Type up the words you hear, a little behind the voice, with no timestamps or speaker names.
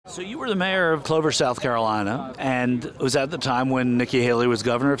So you were the mayor of Clover, South Carolina, and was that the time when Nikki Haley was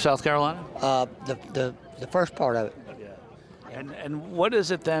governor of South Carolina? The first part of it. And what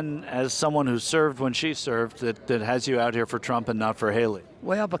is it then, as someone who served when she served, that has you out here for Trump and not for Haley?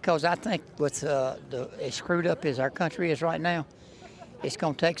 Well, because I think with as screwed up as our country is right now, it's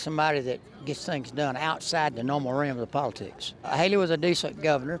going to take somebody that gets things done outside the normal realm of the politics. Haley was a decent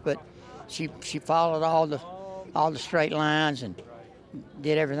governor, but she followed all the straight lines and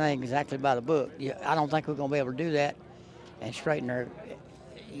did everything exactly by the book. I don't think we're going to be able to do that and straighten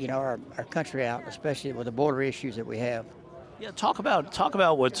our country out, especially with the border issues that we have. Yeah, talk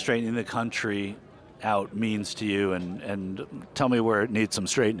about what straightening the country out means to you, and tell me where it needs some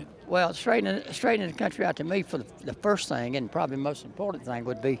straightening. Well, straightening the country out to me, for the first thing, and probably the most important thing,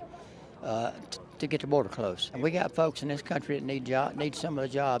 would be to get the border closed. And we got folks in this country that need some of the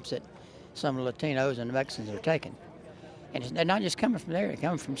jobs that some of the Latinos and the Mexicans are taking. And they're not just coming from there; they're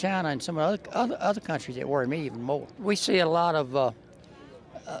coming from China and some of the other countries that worry me even more. We see a lot of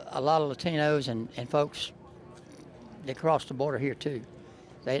Latinos and folks that cross the border here too.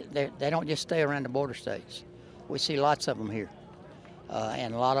 They don't just stay around the border states. We see lots of them here,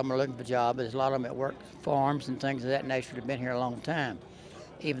 and a lot of them are looking for jobs. There's a lot of them that work farms and things of that nature that have been here a long time,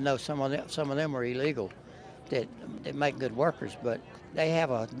 even though some of them are illegal, that make good workers, but they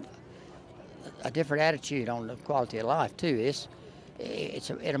have a different attitude on the quality of life too.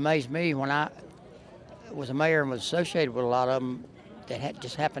 It amazed me when I was a mayor and was associated with a lot of them that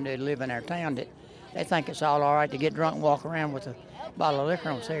just happened to live in our town, that they think it's all right to get drunk and walk around with a bottle of liquor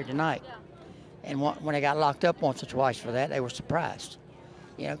on Saturday night. And when they got locked up once or twice for that, they were surprised,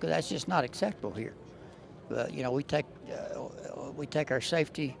 because that's just not acceptable here. But we take our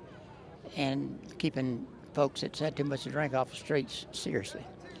safety and keeping folks that's had too much to drink off the streets seriously.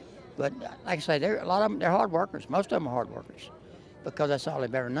 But like I say, a lot of them, they're hard workers. Most of them are hard workers because that's all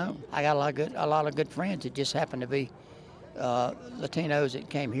they've ever known. I got a lot of good friends that just happen to be Latinos that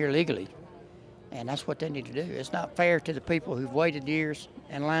came here legally. And that's what they need to do. It's not fair to the people who've waited years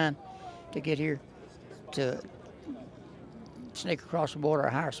in line to get here to sneak across the border or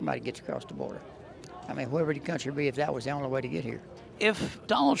hire somebody to get across the border. I mean, where would the country be if that was the only way to get here? If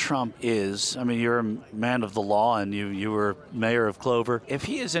Donald Trump you're a man of the law and you were mayor of Clover, if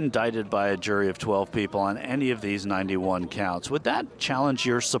he is indicted by a jury of 12 people on any of these 91 counts, would that challenge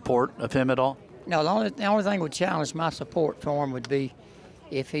your support of him at all? No, the only thing that would challenge my support for him would be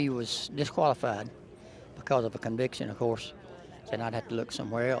if he was disqualified because of a conviction, of course, then I'd have to look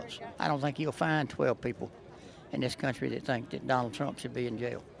somewhere else. I don't think you'll find 12 people in this country that think that Donald Trump should be in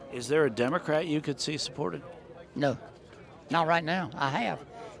jail. Is there a Democrat you could see supported? No, not right now.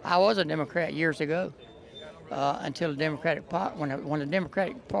 I was a Democrat years ago until the Democratic Party, when the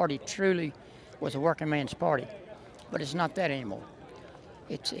Democratic Party truly was a working man's party, but it's not that anymore.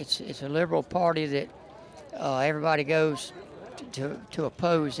 It's a liberal party that everybody goes to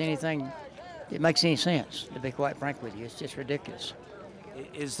oppose anything that makes any sense, to be quite frank with you. It's just ridiculous.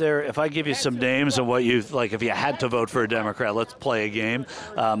 Is there, if I give you some names of what you like, if you had to vote for a Democrat, let's play a game.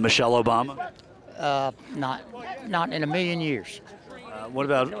 Michelle Obama? Not in a million years. What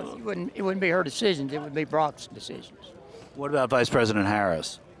about? It wouldn't be her decisions. It would be Brock's decisions. What about Vice President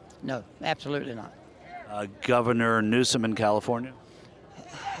Harris? No, absolutely not. Governor Newsom in California?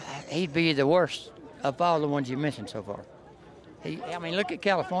 He'd be the worst of all the ones you mentioned so far. Look at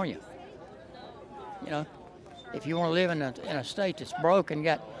California. If you want to live in a state that's broke and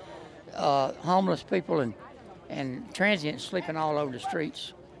got homeless people and transients sleeping all over the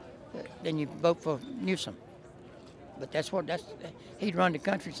streets, then you vote for Newsom. But he'd run the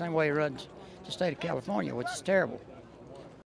country the same way he runs the state of California, which is terrible.